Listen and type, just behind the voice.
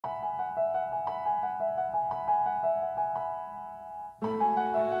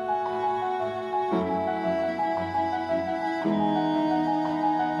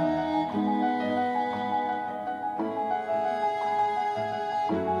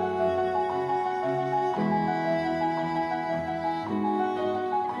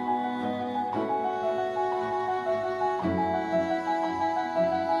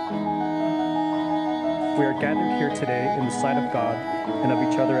are gathered here today in the sight of God and of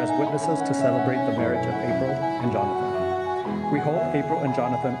each other as witnesses to celebrate the marriage of April and Johnathan. We hold April and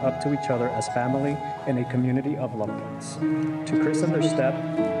Johnathan up to each other as family and a community of loved ones, to christen their step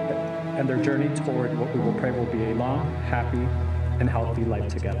and their journey toward what we will pray will be a long, happy, and healthy life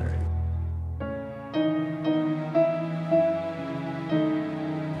together.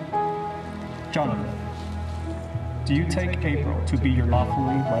 Johnathan, do you take April to be your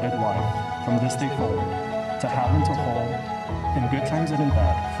lawfully wedded wife from this day forward, to have and to hold, in good times and in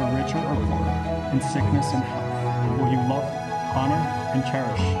bad, for richer or poorer, in sickness and health? Will you love, honor, and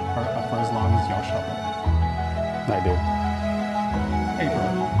cherish her for as long as y'all shall live? I do. April,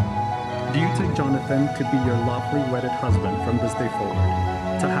 do you take Johnathan to be your lawfully wedded husband from this day forward,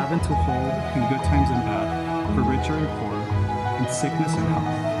 to have and to hold, in good times and bad, for richer and poorer, in sickness and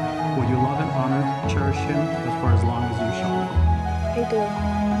health? Will you love and honor, cherish him as far as long as you shall live? I do.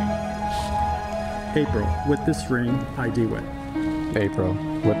 April, with this ring, I do wed. April,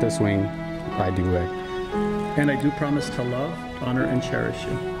 with this ring, I do wed. And I do promise to love, honor, and cherish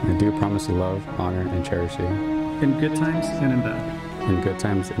you. I do promise to love, honor, and cherish you. In good times and in bad. In good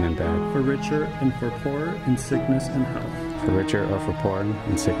times and in bad. For richer and for poorer, in sickness and health. For richer or for poor,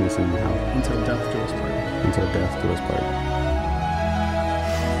 in sickness and in health. Until death do us part. Until death do us part.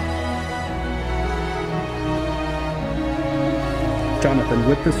 Johnathan,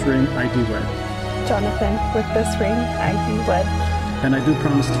 with this ring, I do wed. Johnathan, with this ring, I do wed. And I do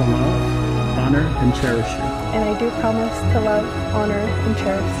promise to love, honor, and cherish you. And I do promise to love, honor, and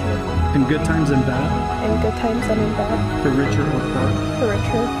cherish you. In good times and bad. In good times and in bad. For richer or poor. For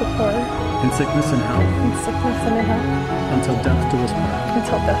richer or for poor. In sickness and health. In sickness and in health. Until death do us part.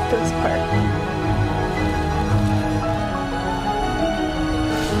 Until death do us part.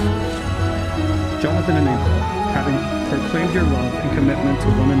 Johnathan and April, having proclaimed your love and commitment to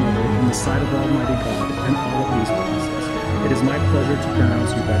one another in the sight of Almighty God and all of these witnesses, it is my pleasure to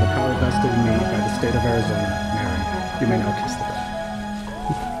pronounce you by the power vested in me by the state of Arizona, married. You may now kiss the bride.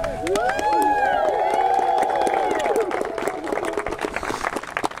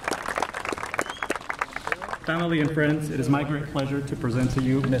 Family and friends, it is my great pleasure to present to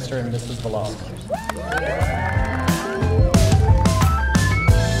you Mr. and Mrs. Velasco.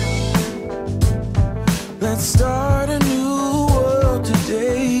 Let's start a new world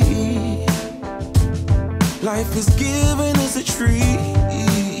today. Life is giving us a treat.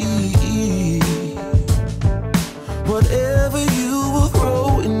 Whatever you will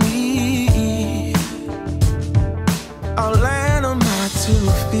throw in me, I'll land on my 2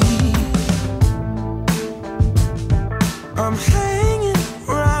 feet. I'm hanging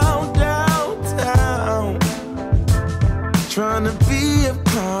around downtown, trying to be a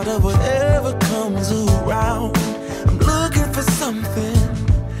part of whatever comes around. I'm looking for something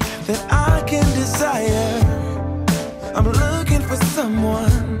that I can desire. I'm looking for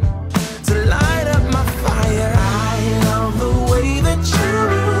someone to light up my fire. I love the way that you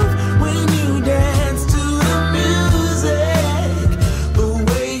move when you dance to the music, the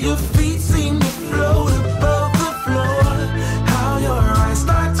way your feet seem to float above the floor, how your eyes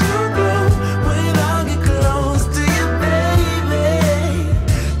start to glow when I get close to you, baby.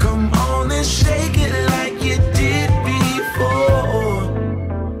 Come on and shake it like you did before.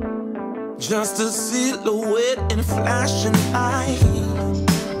 Just a silhouette and flashing eyes,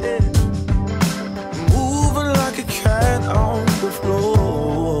 moving like a cat on the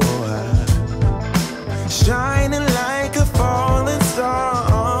floor, shining like a falling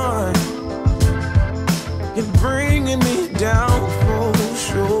star. You're bringing me down for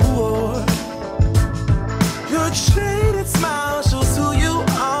sure. Your shaded smile shows who you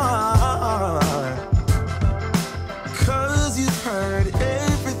are, 'cause you've heard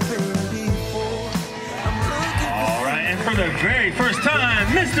everything before. All right, and for the very first time,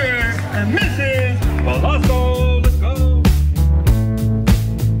 Mr. and Mrs. Velasco.